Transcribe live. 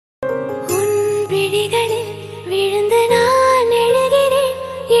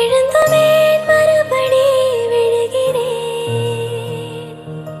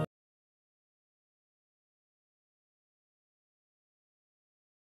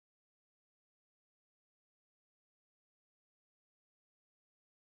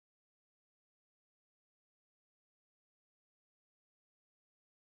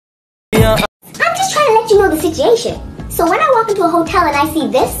the situation. So when I walk into a hotel and I see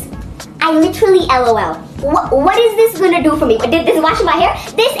this, I literally LOL. What is this gonna do for me? Did this washing my hair?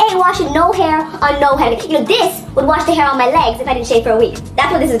 This ain't washing no hair on no head. You know, this would wash the hair on my legs if I didn't shave for a week.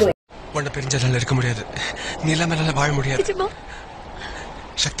 That's what this is doing.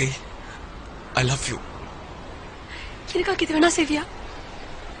 Shakti, I love you.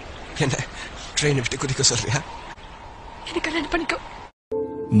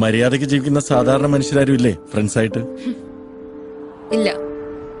 മര്യാദയ്ക്ക് ജീവിക്കുന്ന സാധാരണ മനുഷ്യരാരും ഇല്ലേ friends ആയിട്ട്? ഇല്ല.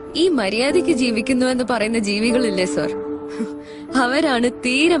 ഈ മര്യാദയ്ക്ക് ജീവിക്കുന്നു എന്ന് പറയുന്ന ജീവികളില്ലേ സർ, അവരാണ്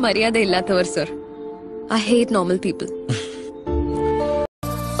തീരെ മര്യാദയില്ലാത്തവർ sir. I hate normal people.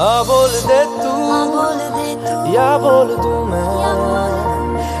 बोल दे तू या बोल दूं मैं,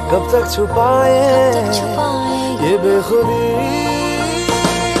 कब तक छुपाए ये बेखुदी?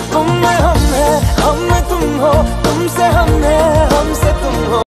 तुम में हम है, हम में तुम हो, तुमसे हम है, हमसे तुम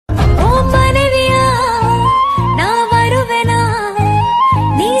हो.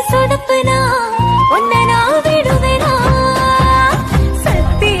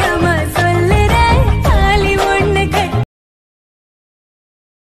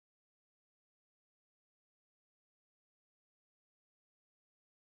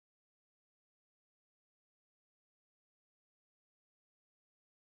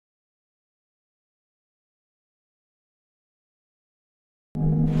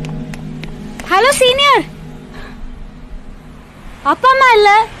 ஹலோ சீனியர், அப்பா அம்மா இல்ல,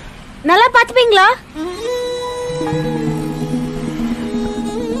 நல்லா பாத்துப்பீங்களா?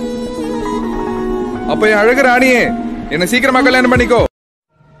 அப்ப என் அழகு ராணியே, என்ன சீக்கிரமா கல்யாணம் பண்ணிக்கோ.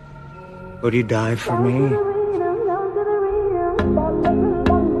 Would you die for me?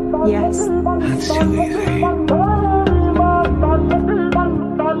 Yes. That's too easy.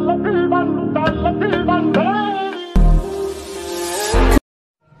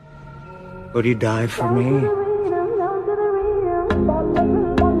 Would you die for me?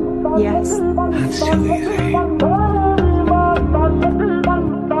 Yes. That's too easy.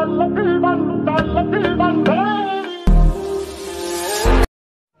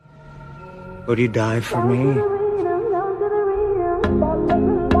 Would you die for me?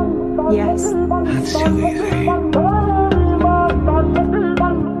 Yes. That's too easy.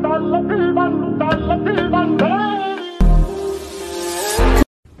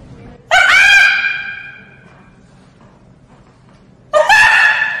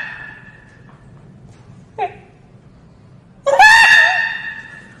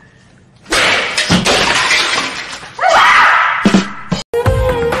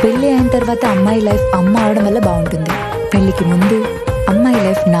 పెళ్లి అయిన తర్వాత అమ్మాయి లైఫ్ అమ్మ అవడం వల్ల బాగుంటుంది, పెళ్లికి ముందు అమ్మాయి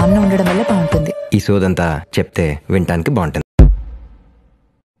లైఫ్ నాన్న ఉండడం వల్ల బాగుంటుంది. ఈ సోదంతా చెప్తే వినటానికి బాగుంటుంది.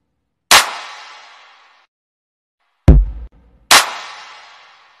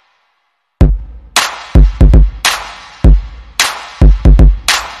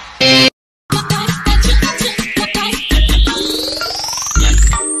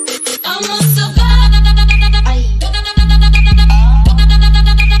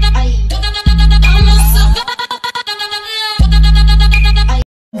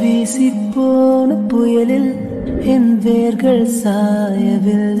 வீசிப்போன புயலில் என் வேர்கள்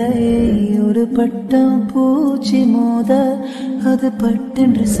சாயவில்லை, ஒரு பட்டம் பூச்சி மோத அது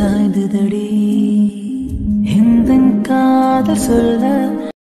பட்டென்று சாய்ந்ததடி. இந்த காதல் சொல்ல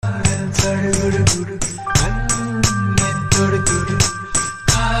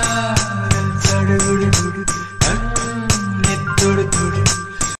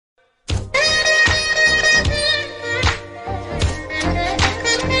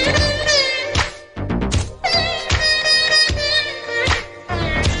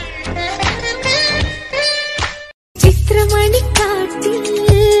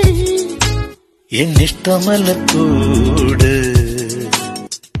എന്നിഷ്ടമലക്കൂട്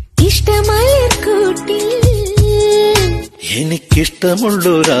ഇഷ്ടമലക്കൂട്ടിൽ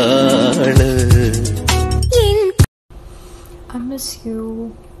എനിക്കിഷ്ടമുള്ളൊരാള്. I miss you.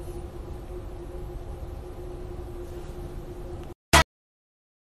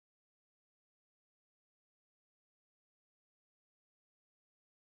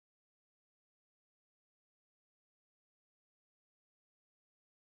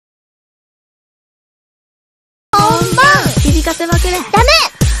響かせまくれ。ダメ。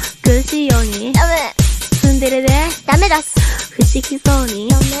苦しいように。ダメ。ツンデレで。ダメだっす。不思議そうに。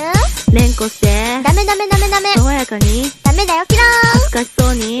ダメ。連呼して。ダメダメダメダメ。爽やかに。ダメだよキラー。恥ずかしそ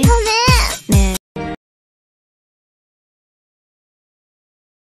うに。ダメ。ねえ。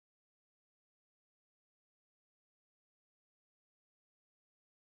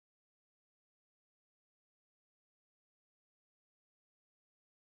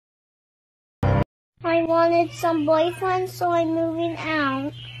I wanted some boyfriend, so I'm moving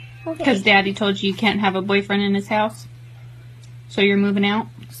out. Because Daddy told you you can't have a boyfriend in his house? So you're moving out?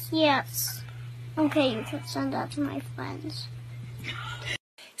 Yes. Okay, you can send that to my friends.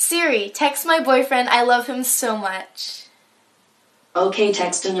 Siri, text my boyfriend. I love him so much. Okay,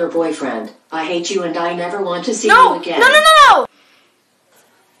 texting your boyfriend. I hate you and I never want to see No! you again. No, no, no, no!